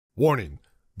Warning: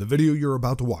 the video you're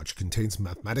about to watch contains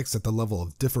mathematics at the level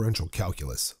of differential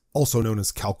calculus, also known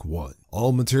as Calc 1.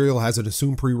 All material has an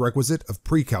assumed prerequisite of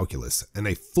pre-calculus and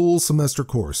a full semester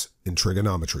course in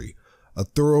trigonometry. A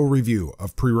thorough review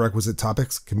of prerequisite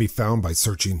topics can be found by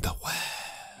searching the web.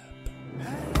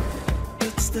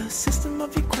 It's the system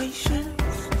of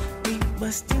equations. We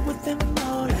must deal with them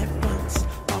all at once.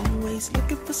 Always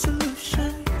looking for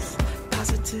solutions.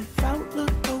 Positive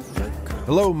outlook overcome.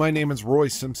 Hello, my name is Roy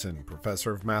Simpson,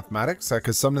 professor of mathematics at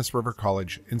Cosumnes River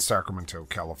College in Sacramento,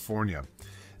 California.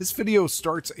 This video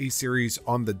starts a series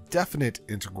on the definite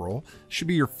integral. Should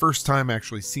be your first time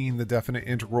actually seeing the definite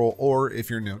integral, or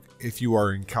if you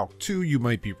are in Calc 2, you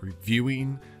might be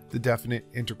reviewing the definite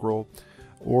integral,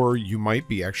 or you might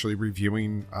be actually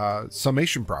reviewing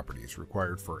summation properties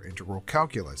required for integral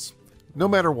calculus. No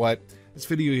matter what, this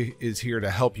video is here to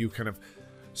help you kind of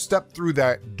step through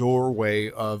that doorway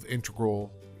of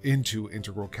integral into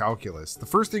integral calculus. The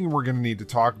first thing we're going to need to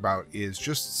talk about is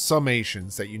just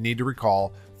summations that you need to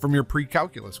recall from your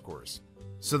pre-calculus course.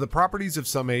 So the properties of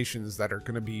summations that are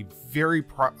going to be very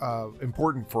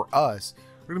important for us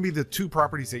are going to be the two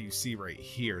properties that you see right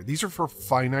here. These are for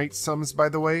finite sums, by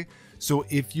the way. So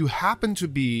if you happen to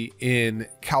be in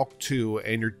Calc 2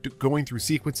 and you're going through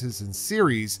sequences and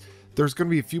series, there's going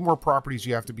to be a few more properties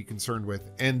you have to be concerned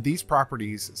with. And these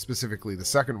properties, specifically the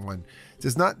second one,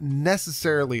 does not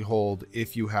necessarily hold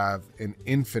if you have an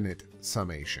infinite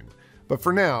summation. But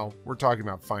for now, we're talking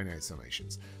about finite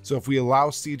summations. So if we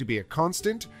allow C to be a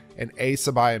constant and A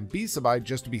sub I and B sub I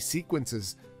just to be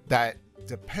sequences that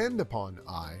depend upon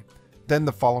I, then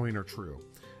the following are true.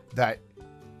 That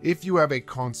if you have a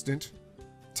constant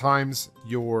times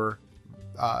your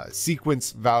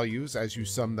sequence values as you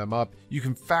sum them up, you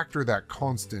can factor that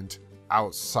constant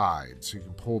outside. So you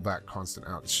can pull that constant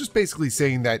out. It's just basically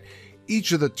saying that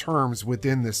each of the terms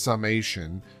within this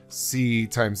summation, C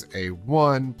times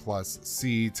A1 plus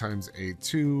C times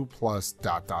A2 plus ...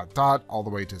 all the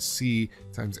way to C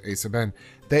times A sub n,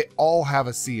 they all have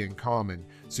a C in common.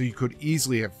 So you could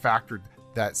easily have factored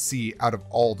that C out of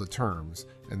all the terms,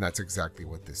 and that's exactly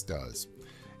what this does.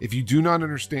 If you do not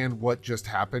understand what just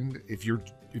happened, if you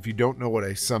don't know what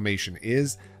a summation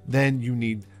is, then you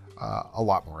need a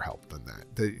lot more help than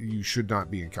that. You should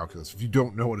not be in calculus. If you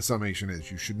don't know what a summation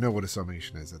is, you should know what a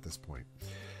summation is at this point.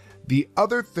 The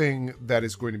other thing that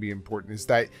is going to be important is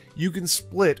that you can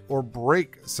split or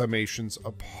break summations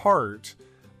apart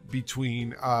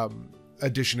between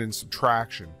addition and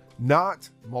subtraction. Not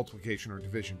multiplication or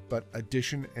division, but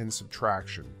addition and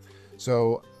subtraction.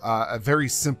 So a very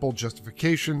simple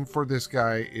justification for this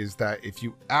guy is that if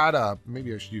you add up,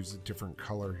 maybe I should use a different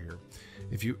color here.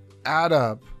 If you add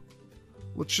up,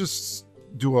 let's just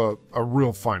do a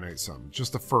real finite sum,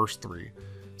 just the first three.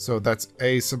 So that's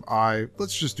A sub I,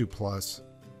 let's just do plus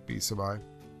B sub I.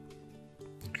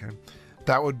 Okay,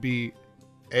 that would be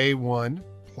A1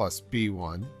 plus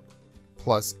B1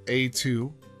 plus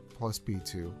A2 plus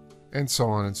B2, and so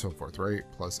on and so forth, right?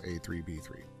 Plus A3,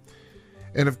 B3.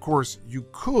 And of course, you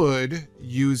could,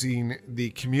 using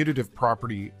the commutative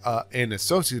property and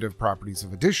associative properties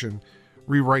of addition,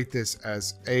 rewrite this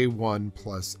as A1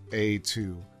 plus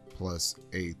A2 plus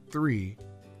A3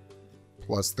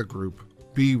 plus the group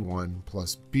B1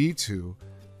 plus B2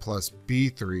 plus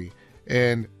B3.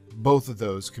 And both of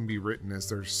those can be written as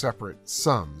their separate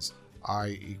sums.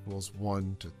 I equals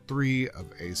 1 to 3 of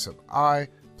A sub I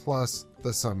plus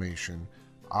the summation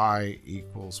I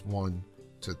equals 1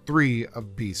 to 3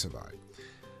 of B sub I.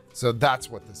 So that's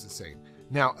what this is saying.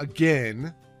 Now,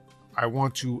 again, I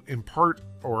want to impart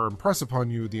or impress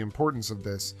upon you the importance of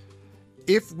this.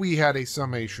 If we had a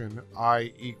summation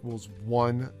I equals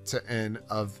 1 to n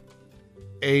of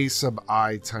A sub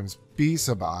I times B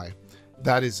sub I,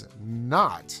 that is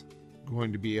not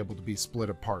going to be able to be split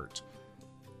apart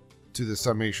to the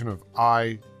summation of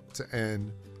I to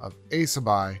n of A sub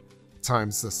I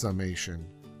times the summation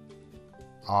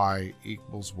I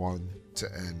equals 1 to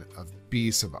n of B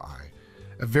sub I.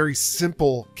 A very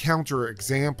simple counter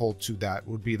example to that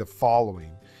would be the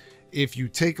following. If you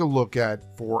take a look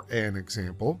at, for an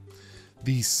example,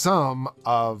 the sum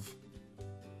of,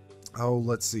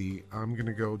 let's see, I'm going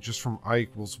to go just from I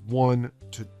equals 1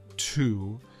 to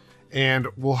 2, and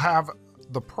we'll have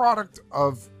the product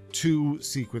of two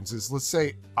sequences, let's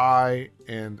say I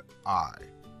and I.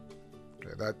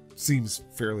 Okay, that seems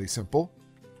fairly simple.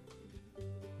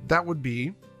 That would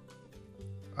be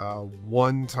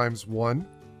 1 times 1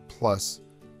 plus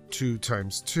 2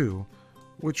 times 2,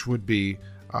 which would be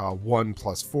 1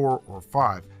 plus 4 or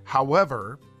 5.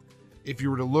 However, if you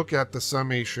were to look at the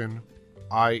summation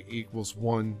I equals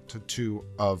 1 to 2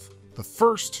 of the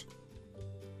first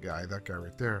guy, that guy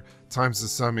right there, times the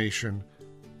summation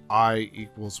I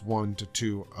equals 1 to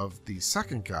 2 of the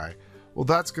second guy, well,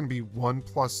 that's going to be 1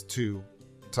 plus 2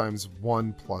 times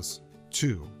 1 plus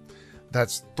 2.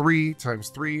 That's 3 times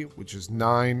 3, which is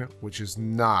 9, which is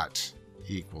not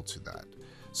equal to that.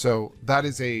 So that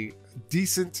is a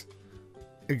decent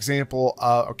example,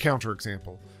 a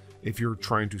counterexample, if you're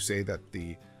trying to say that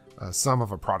the sum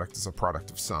of a product is a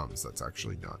product of sums. That's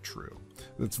actually not true.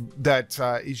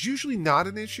 That is usually not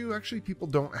an issue. Actually, people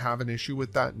don't have an issue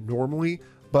with that normally,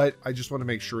 but I just want to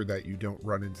make sure that you don't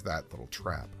run into that little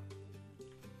trap.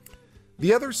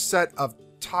 The other set of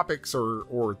topics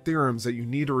or theorems that you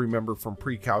need to remember from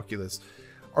pre-calculus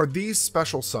are these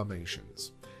special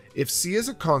summations. If C is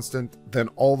a constant, then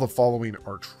all the following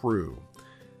are true.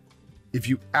 If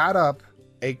you add up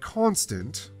a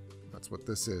constant, that's what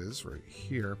this is right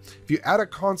here. If you add a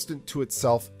constant to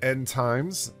itself n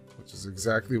times, which is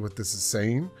exactly what this is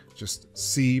saying, just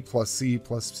C plus C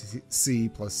plus C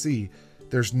plus C,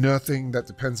 there's nothing that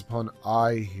depends upon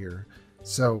I here.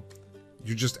 So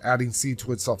you're just adding C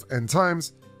to itself n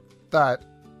times. That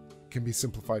can be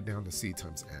simplified down to C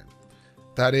times n.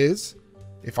 That is,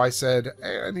 if I said,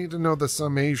 hey, I need to know the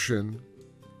summation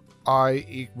I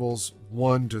equals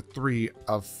 1 to 3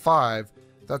 of 5,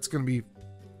 that's going to be,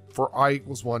 for I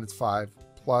equals 1, it's 5,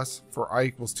 plus for I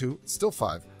equals 2, it's still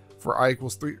 5. For I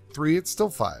equals 3, it's still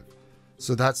 5.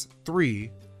 So that's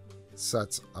 3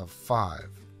 sets of 5.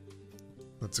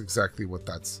 That's exactly what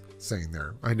that's saying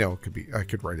there. I know it could be, I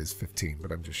could write as 15,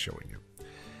 but I'm just showing you.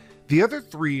 The other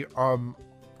 3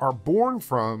 are born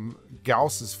from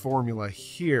Gauss's formula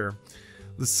here.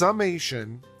 The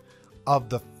summation of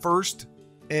the first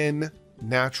n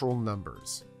natural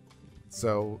numbers.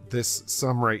 So this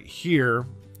sum right here,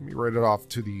 let me write it off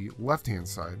to the left-hand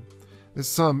side. This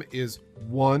sum is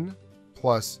 1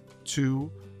 plus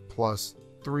 2 plus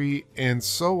 3 and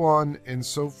so on and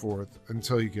so forth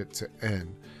until you get to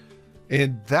n.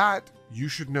 And that you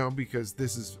should know, because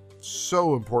this is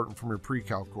so important from your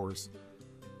pre-calc course,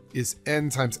 is n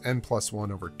times n plus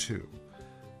 1 over 2.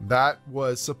 That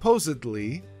was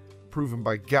supposedly proven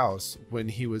by Gauss when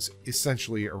he was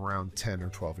essentially around 10 or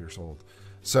 12 years old.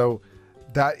 So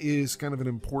that is kind of an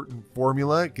important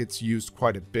formula. It gets used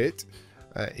quite a bit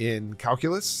in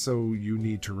calculus, so you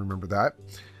need to remember that.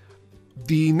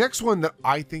 The next one that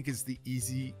I think is the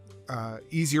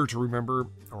easier to remember,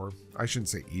 or I shouldn't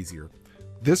say easier.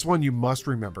 This one you must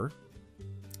remember.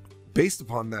 Based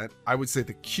upon that, I would say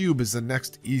the cube is the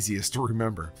next easiest to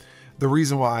remember. The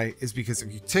reason why is because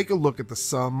if you take a look at the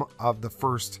sum of the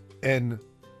first n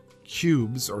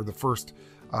cubes, or the first,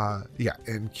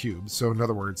 n cubes. So in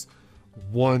other words,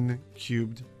 1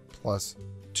 cubed plus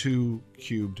 2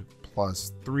 cubed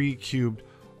plus 3 cubed,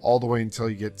 all the way until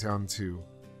you get down to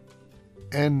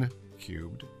n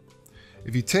cubed.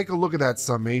 If you take a look at that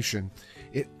summation,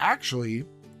 it actually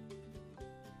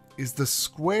is the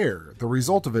square. The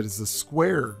result of it is the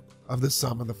square of the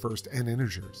sum of the first n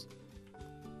integers.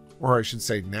 Or I should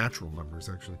say natural numbers,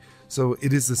 actually. So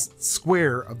it is the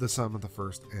square of the sum of the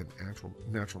first n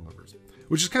natural numbers,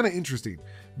 which is kind of interesting,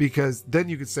 because then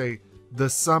you could say the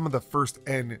sum of the first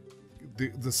n,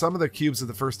 the sum of the cubes of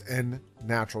the first n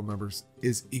natural numbers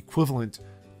is equivalent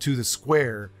to the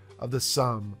square of the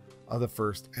sum of the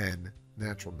first n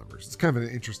natural numbers. It's kind of an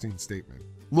interesting statement.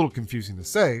 A little confusing to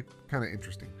say, kind of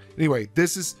interesting. Anyway,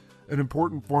 this is an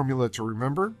important formula to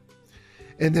remember.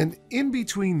 And then in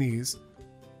between these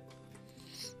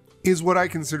is what I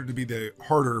consider to be the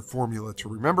harder formula to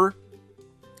remember: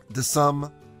 the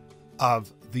sum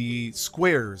of the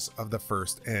squares of the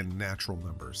first n natural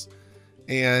numbers.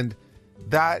 And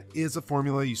that is a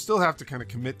formula you still have to kind of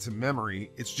commit to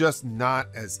memory. It's just not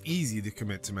as easy to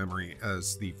commit to memory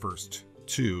as the first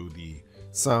two, the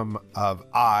sum of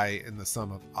I and the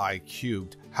sum of I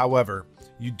cubed. However,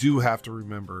 you do have to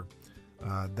remember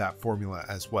that formula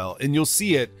as well. And you'll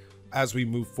see it as we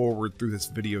move forward through this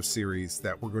video series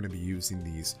that we're going to be using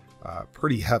these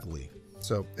pretty heavily.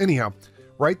 So anyhow,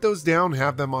 write those down,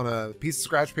 have them on a piece of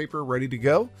scratch paper ready to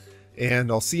go,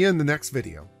 and I'll see you in the next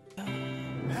video.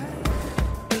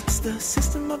 It's the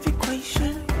system of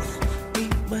equations. We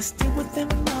must deal with them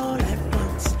all at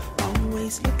once.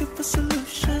 Always looking for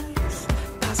solutions.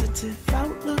 Positive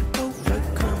outlook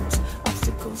overcomes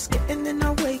obstacles getting in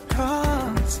our way,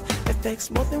 cause affects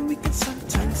more than we can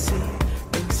sometimes see.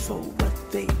 Things for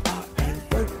what they are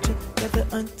and work together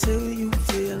until you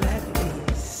feel at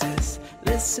ease. Says,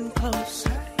 listen close,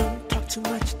 don't talk too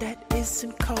much, that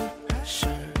isn't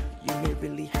kosher. You may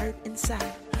really hurt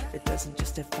inside. It doesn't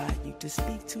justify you to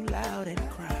speak too loud and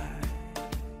cry.